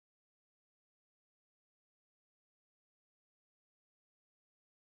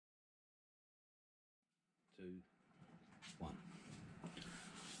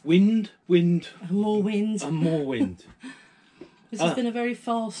Wind, and more wind. and more wind. This has been a very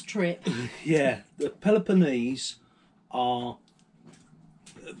fast trip. Yeah, the Peloponnese are...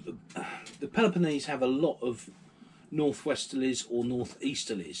 The Peloponnese have a lot of northwesterlies or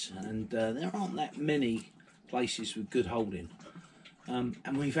northeasterlies, and there aren't that many places with good holding. And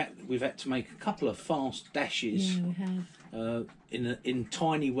we've had to make a couple of fast dashes. Yeah, we have. In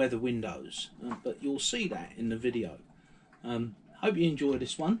tiny weather windows, but you'll see that in the video. Hope you enjoy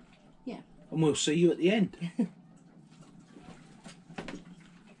this one. Yeah. And we'll see you at the end.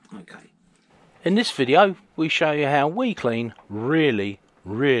 Okay. In this video, we show you how we clean really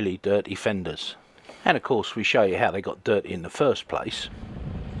dirty fenders. And of course, we show you how they got dirty in the first place.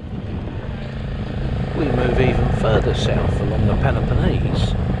 We move even further south along the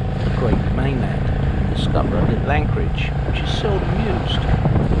Peloponnese, the Greek mainland, and discover a little anchorage which is seldom used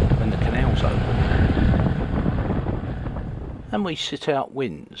when the canal's open. And we sit out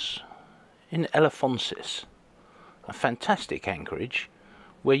winds in Elafonisos, a fantastic anchorage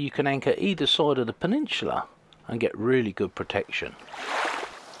where you can anchor either side of the peninsula and get really good protection.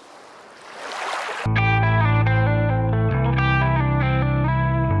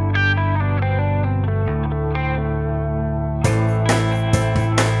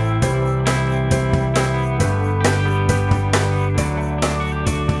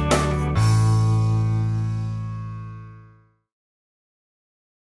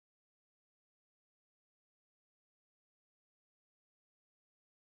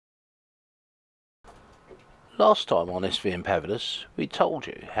 Last time on SV Impavidus, we told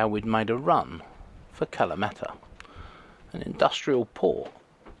you how we'd made a run for Kalamátra, an industrial port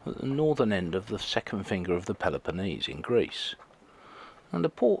at the northern end of the second finger of the Peloponnese in Greece. And the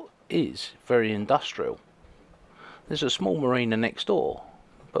port is very industrial. There's a small marina next door,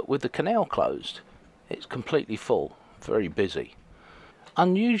 but with the canal closed, it's completely full, very busy.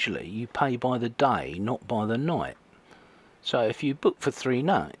 Unusually, you pay by the day, not by the night. So if you book for 3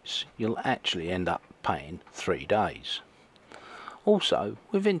 nights, you'll actually end up paying 3 days. Also,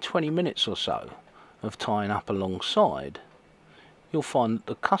 within 20 minutes or so of tying up alongside, you'll find that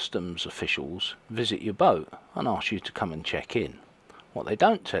the customs officials visit your boat and ask you to come and check in. What they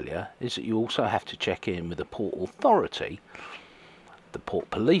don't tell you is that you also have to check in with the port authority, the port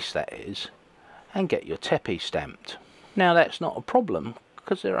police that is, and get your tepi stamped. Now that's not a problem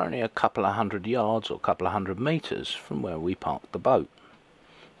because they're only a couple of 100 yards or a couple of 100 metres from where we parked the boat.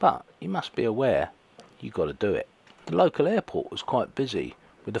 But you must be aware you've got to do it. The local airport was quite busy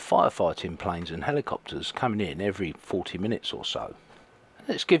with the firefighting planes and helicopters coming in every 40 minutes or so.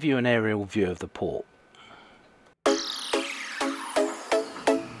 Let's give you an aerial view of the port.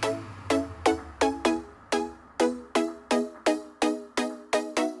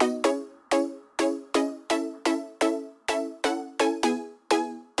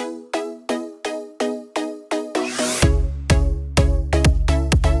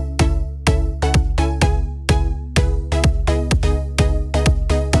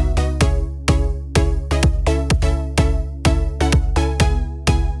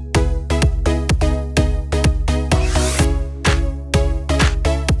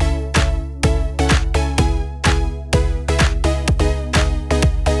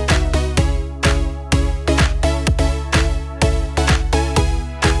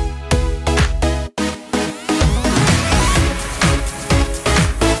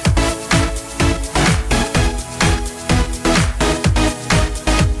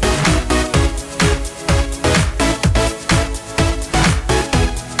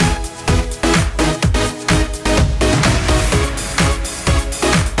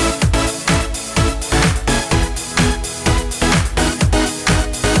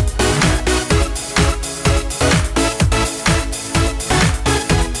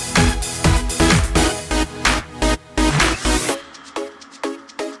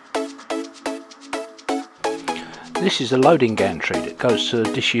 This is a loading gantry that goes to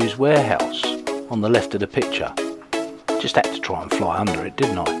the disused warehouse on the left of the picture. Just had to try and fly under it,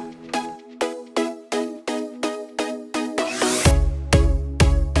 didn't I?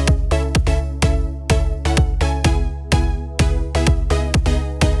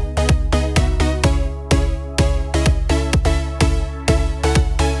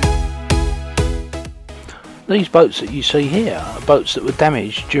 These boats that you see here are boats that were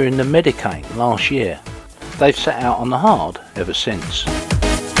damaged during the Medicane last year. They've sat out on the hard ever since.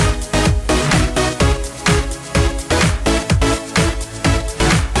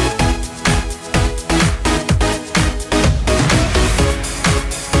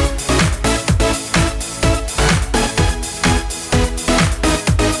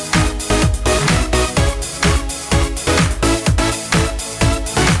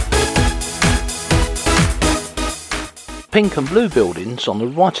 pink and blue buildings on the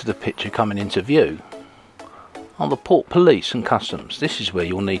right of the picture coming into view are the Port Police and Customs. This is where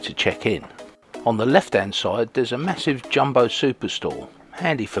you'll need to check in. On the left hand side there's a massive jumbo superstore,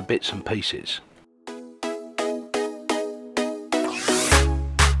 handy for bits and pieces.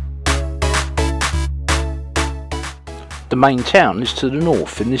 The main town is to the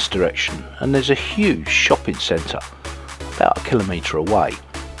north in this direction, and there's a huge shopping centre about a kilometre away.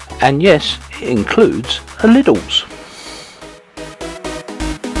 And yes, it includes a Lidl's.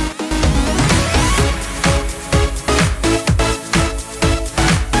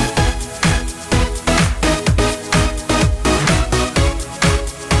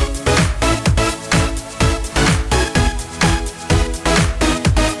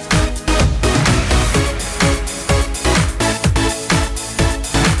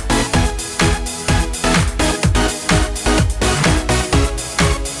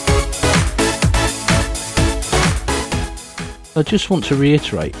 I just want to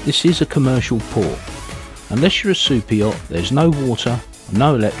reiterate, this is a commercial port. Unless you're a super yacht, there's no water,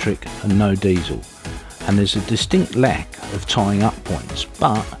 no electric and no diesel. And there's a distinct lack of tying up points,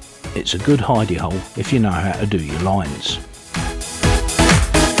 but it's a good hidey hole if you know how to do your lines.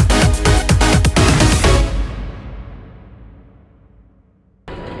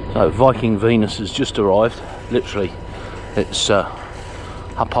 So Viking Venus has just arrived. Literally, it's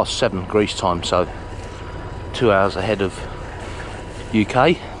 7:30 Greece time, so 2 hours ahead of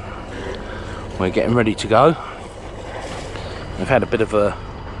UK. We're getting ready to go. We've had a bit of a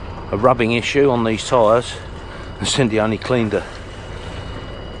rubbing issue on these tyres, and Cindy only cleaned the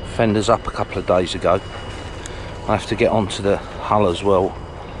fenders up a couple of days ago. I have to get onto the hull as well,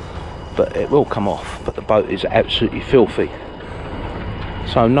 but it will come off. But the boat is absolutely filthy.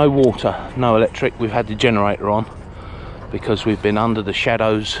 So no water, no electric. We've had the generator on because we've been under the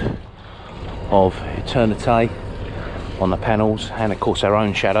shadows of Eternité on the panels, and of course our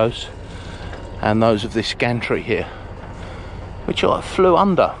own shadows and those of this gantry here, which I flew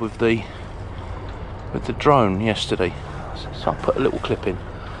under with the drone yesterday. So I put a little clip in.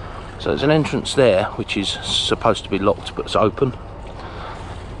 So there's an entrance there which is supposed to be locked but it's open.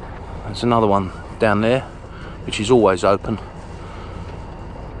 There's another one down there which is always open.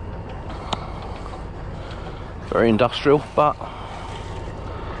 Very industrial, but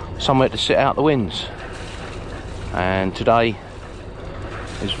somewhere to sit out the winds. And today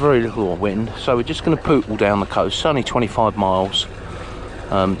there's very little wind, so we're just going to pootle down the coast. It's only 25 miles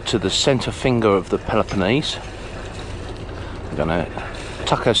to the centre finger of the Peloponnese. We're going to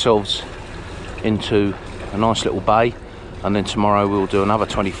tuck ourselves into a nice little bay, and then tomorrow we'll do another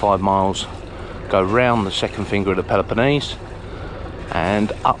 25 miles, go round the second finger of the Peloponnese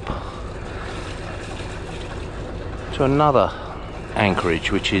and up to another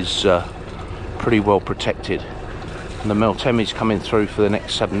anchorage which is pretty well protected. And the Meltemi's coming through for the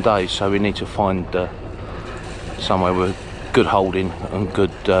next 7 days, so we need to find somewhere with good holding and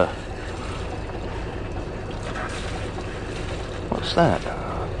good what's that?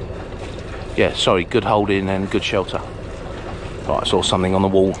 Yeah, sorry, good holding and good shelter. Right, I saw something on the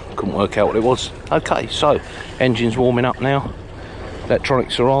wall, couldn't work out what it was. Okay, so engine's warming up now,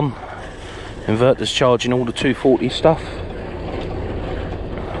 electronics are on, inverter's charging all the 240 stuff.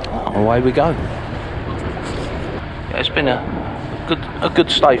 Away we go. Yeah, it's been a good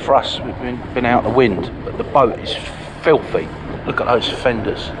stay for us. We've been out the wind, but the boat is filthy. Look at those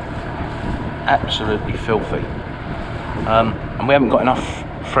fenders, absolutely filthy. And we haven't got enough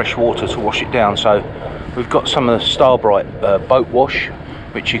fresh water to wash it down, so we've got some of the Starbright boat wash,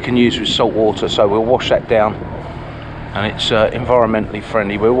 which you can use with salt water. So we'll wash that down, and it's environmentally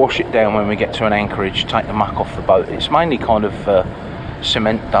friendly. We'll wash it down when we get to an anchorage, take the muck off the boat. It's mainly kind of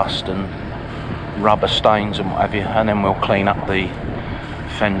cement dust and rubber stains and what have you, and then we'll clean up the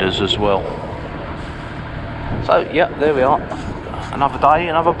fenders as well. So yeah, there we are, another day,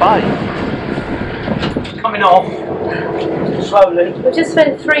 another bay. Coming off slowly. We just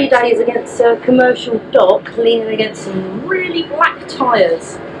spent 3 days against a commercial dock, leaning against some really black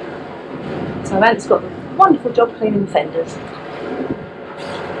tyres. So Ant's got a wonderful job cleaning the fenders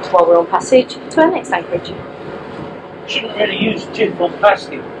while we're on passage to our next anchorage. Shouldn't really use tin-foil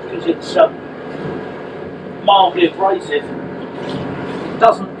plastic because it's mildly abrasive. It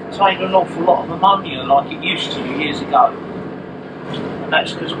doesn't contain an awful lot of ammonia like it used to years ago, and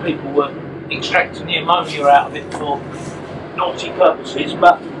that's because people were extracting the ammonia out of it for naughty purposes.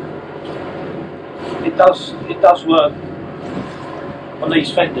 But it does work on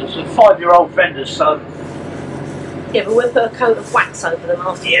these fenders. They're 5-year-old fenders, so yeah, but we'll put a coat of wax over them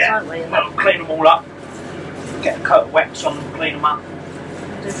afterwards, won't we? And we'll clean them all up, get a coat of wax on them, clean them up.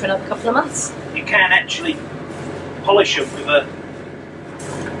 Do it for another couple of months. You can actually polish them with a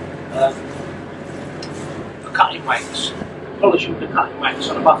cutting wax. Polish them with the cutting wax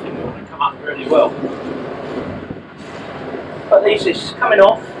on a buffing wheel and come up really well. But this is coming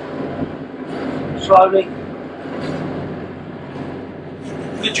off slowly.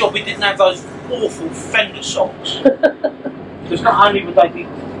 Good job we didn't have those awful fender socks. Because not only would they be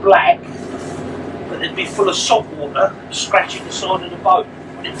black, but they'd be full of salt water scratching the side of the boat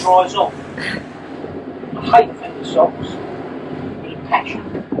when it dries off. I hate fender socks with a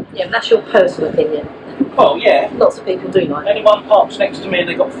passion. Yeah, that's your personal opinion. Well, yeah. Lots of people do like it. Anyone parks next to me and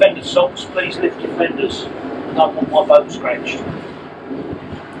they've got fender socks, please lift your fenders. I don't want my boat scratched.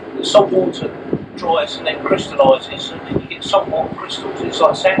 The salt water dries and then crystallises, and then you get salt water crystals. It's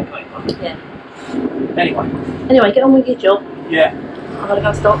like sandpaper. Yeah. Anyway, get on with your job. Yeah. I'm going to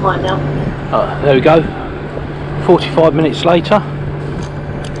go start mine now. There we go. 45 minutes later.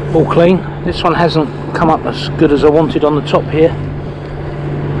 All clean. This one hasn't come up as good as I wanted on the top here.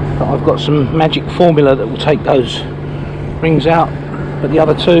 But I've got some magic formula that will take those rings out. But the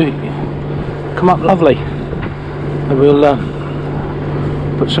other two come up lovely. And we'll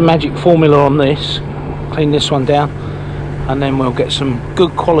put some magic formula on this, clean this one down, and then we'll get some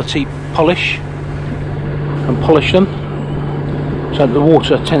good quality polish and polish them so that the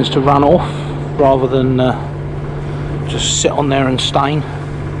water tends to run off rather than just sit on there and stain,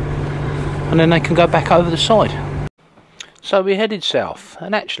 and then they can go back over the side. So we headed south,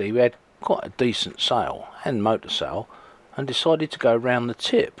 and actually we had quite a decent sail and motor sail, and decided to go round the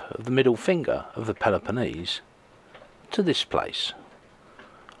tip of the middle finger of the Peloponnese to this place.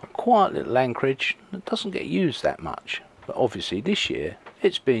 A quiet little anchorage that doesn't get used that much, but obviously this year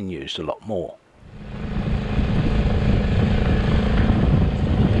it's being used a lot more.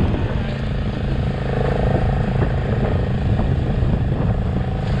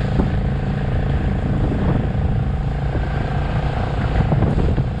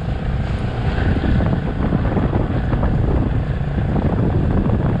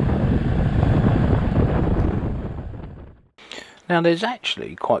 Now there's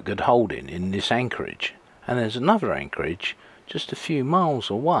actually quite good holding in this anchorage, and there's another anchorage just a few miles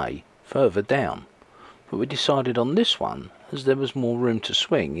away further down, but we decided on this one as there was more room to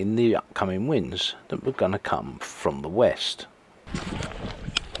swing in the upcoming winds that were going to come from the west.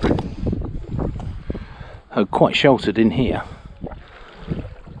 Quite sheltered in here,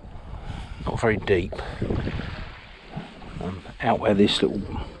 not very deep. Out where this little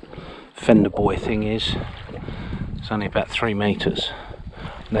fender buoy thing is, it's only about 3 metres,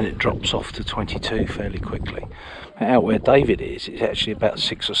 and then it drops off to 22 fairly quickly. Out where David is, it's actually about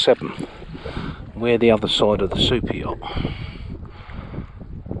 6 or 7. We're the other side of the super yacht.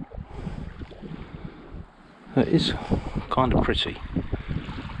 It is kind of pretty.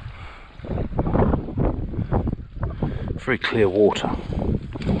 Very clear water.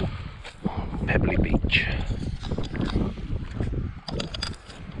 Pebbly beach.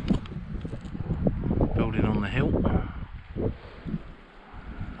 Building on the hill.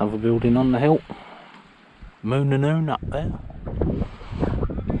 Another building on the hill. Moon and Oon up there.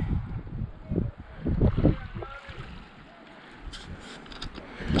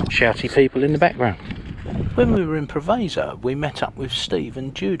 Shouty people in the background. When we were in Provenza, we met up with Steve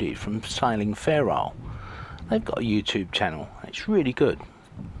and Judy from Sailing Fair Isle. They've got a YouTube channel. It's really good.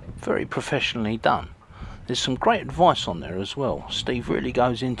 Very professionally done. There's some great advice on there as well. Steve really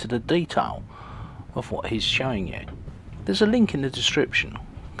goes into the detail of what he's showing you. There's a link in the description.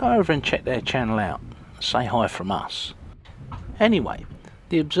 Go over and check their channel out. Say hi from us. Anyway,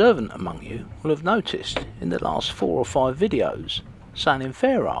 the observant among you will have noticed in the last 4 or 5 videos, Sailing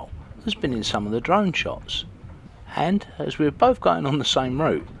Fair Isle has been in some of the drone shots. And as we're both going on the same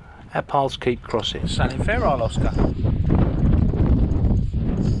route, our paths keep crossing. Sailing Fair Isle, Oscar.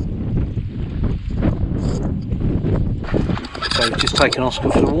 So we've just taken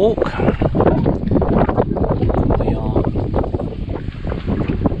Oscar for a walk. We are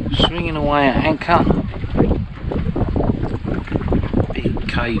swinging away at anchor. Big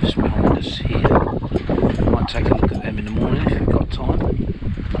caves behind us here. Might take a look at them in the morning if we've got time.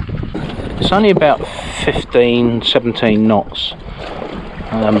 It's only about 15, 17 knots.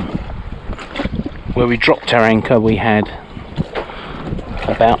 Where we dropped our anchor we had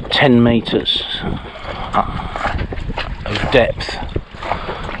about 10 metres of depth,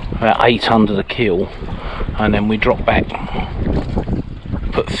 about 8 under the keel, and then we dropped back,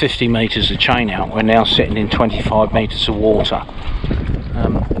 put 50 metres of chain out. We're now sitting in 25 metres of water.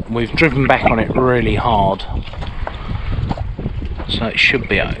 We've driven back on it really hard, so it should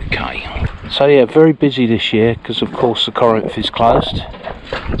be okay. So yeah, very busy this year because of course the Corinth is closed,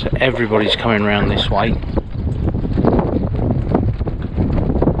 so everybody's coming around this way.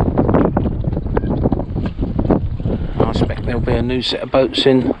 there'll be a new set of boats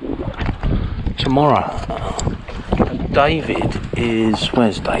in tomorrow. David is...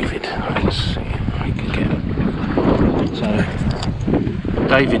 where's David? Let's see if we can get him. So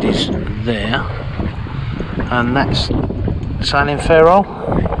David is there, and that's Sailing Farewell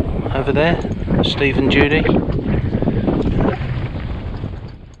over there, Steve and Judy.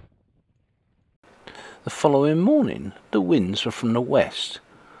 The following morning the winds were from the west,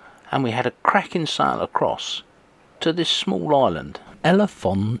 and we had a cracking sail across to this small island,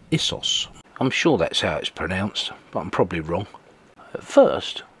 Elafonisos. I'm sure that's how it's pronounced, but I'm probably wrong. At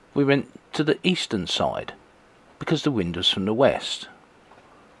first we went to the eastern side because the wind was from the west,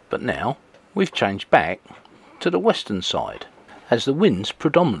 but now we've changed back to the western side as the wind's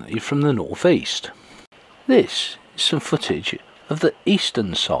predominantly from the northeast. This is some footage of the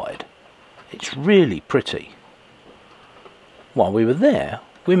eastern side. It's really pretty. While we were there,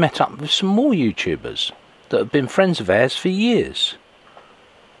 we met up with some more YouTubers that have been friends of ours for years.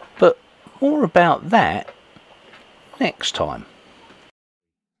 But more about that next time.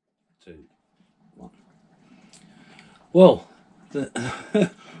 2, 1. Well,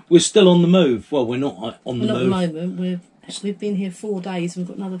 we're still on the move. Well, we're not on the move. Not at the moment. We've been here 4 days. We've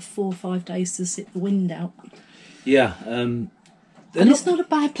got another 4 or 5 days to sit the wind out. Yeah. And it's not a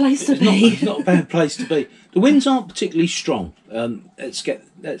bad place to be. It's not a bad place to be. The winds aren't particularly strong. Let's get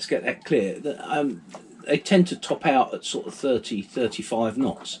that clear. They tend to top out at sort of 30, 35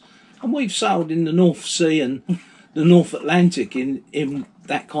 knots. And we've sailed in the North Sea and the North Atlantic in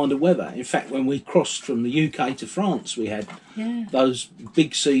that kind of weather. In fact, when we crossed from the UK to France, we had those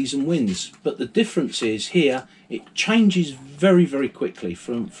big seas and winds. But the difference is here, it changes very, very quickly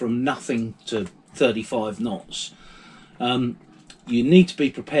from nothing to 35 knots. You need to be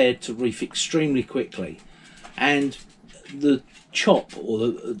prepared to reef extremely quickly. And the chop or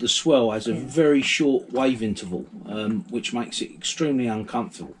the swell has a very short wave interval, which makes it extremely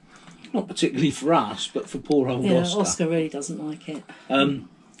uncomfortable. Not particularly for us, but for poor old Oscar. Oscar really doesn't like it.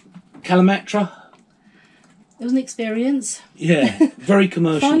 Kalamátra. It was an experience. Yeah, very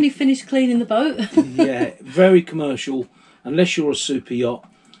commercial. Finally finished cleaning the boat. Yeah, very commercial. Unless you're a super yacht,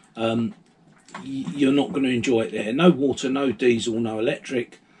 you're not going to enjoy it there. No water, no diesel, no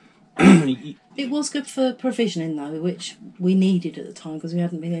electric. It was good for provisioning though, which we needed at the time because we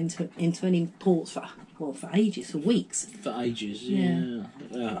hadn't been into any ports for ages, for weeks. For ages, yeah.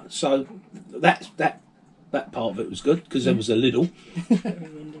 So that part of it was good because there was a little.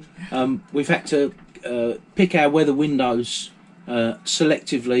 We've had to pick our weather windows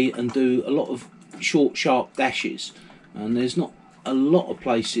selectively and do a lot of short, sharp dashes. And there's not a lot of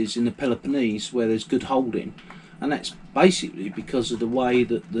places in the Peloponnese where there's good holding. And that's basically because of the way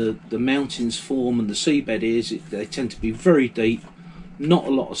that the mountains form and the seabed is. They tend to be very deep, not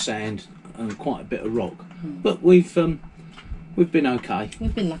a lot of sand, and quite a bit of rock. But we've been okay.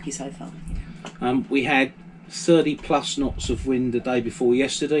 We've been lucky so far. We had 30 plus knots of wind the day before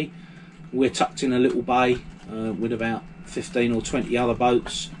yesterday. We're tucked in a little bay with about 15 or 20 other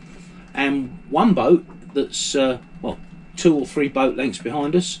boats, and one boat that's 2 or 3 boat lengths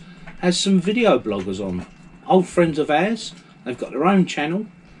behind us has some video bloggers on. Old friends of ours. They've got their own channel.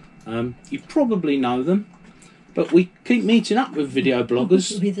 You probably know them, but we keep meeting up with video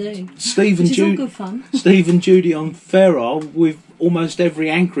bloggers. We do. Steve and Judy. All good fun. Steve and Judy on Faroe with almost every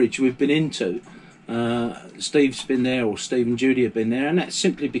anchorage we've been into. Steve's been there, or Steve and Judy have been there, and that's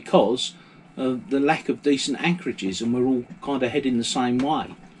simply because of the lack of decent anchorages, and we're all kind of heading the same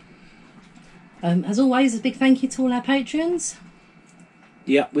way. As always, a big thank you to all our patrons.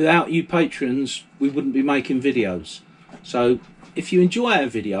 Yeah, without you patrons, we wouldn't be making videos. So if you enjoy our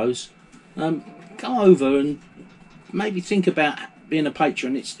videos, go over and maybe think about being a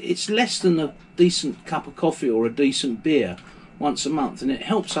patron. It's less than a decent cup of coffee or a decent beer once a month, and it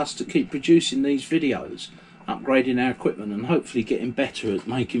helps us to keep producing these videos, upgrading our equipment, and hopefully getting better at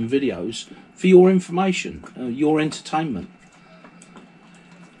making videos for your information, your entertainment.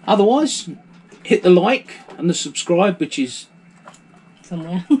 Otherwise, hit the like and the subscribe, which is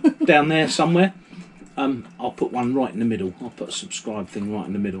somewhere down there somewhere. I'll put one right in the middle. I'll put a subscribe thing right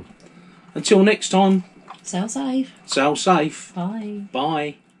in the middle. Until next time, sail safe. Sail safe. Bye.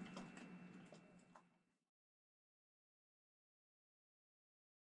 Bye.